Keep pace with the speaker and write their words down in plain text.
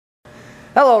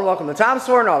Hello and welcome to Tom's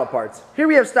Foreign Auto Parts. Here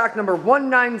we have stock number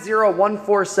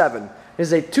 190147. It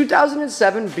is a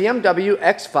 2007 BMW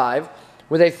X5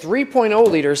 with a 3.0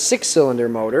 liter 6-cylinder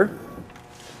motor.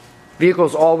 Vehicle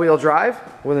is all-wheel drive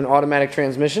with an automatic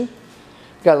transmission.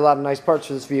 Got a lot of nice parts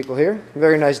for this vehicle here.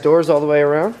 Very nice doors all the way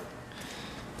around.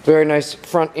 Very nice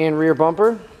front and rear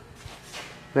bumper.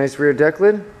 Nice rear deck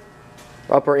lid,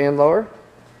 upper and lower.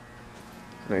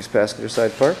 Nice passenger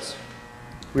side parts.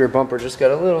 Rear bumper just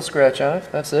got a little scratch on it,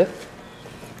 that's it.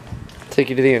 Take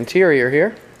you to the interior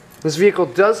here. This vehicle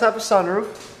does have a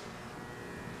sunroof.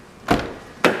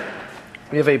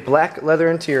 We have a black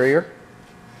leather interior.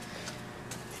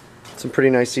 Some pretty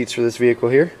nice seats for this vehicle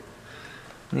here.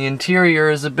 The interior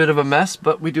is a bit of a mess,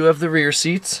 but we do have the rear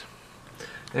seats.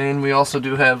 And we also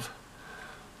do have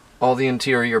all the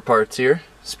interior parts here.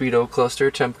 Speedo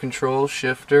cluster, temp control,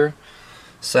 shifter,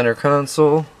 center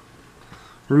console,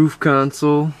 roof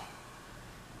console.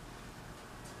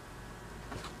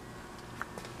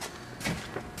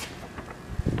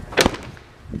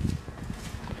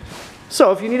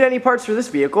 So if you need any parts for this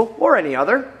vehicle or any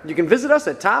other, you can visit us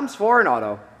at Tom's Foreign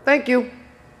Auto. Thank you.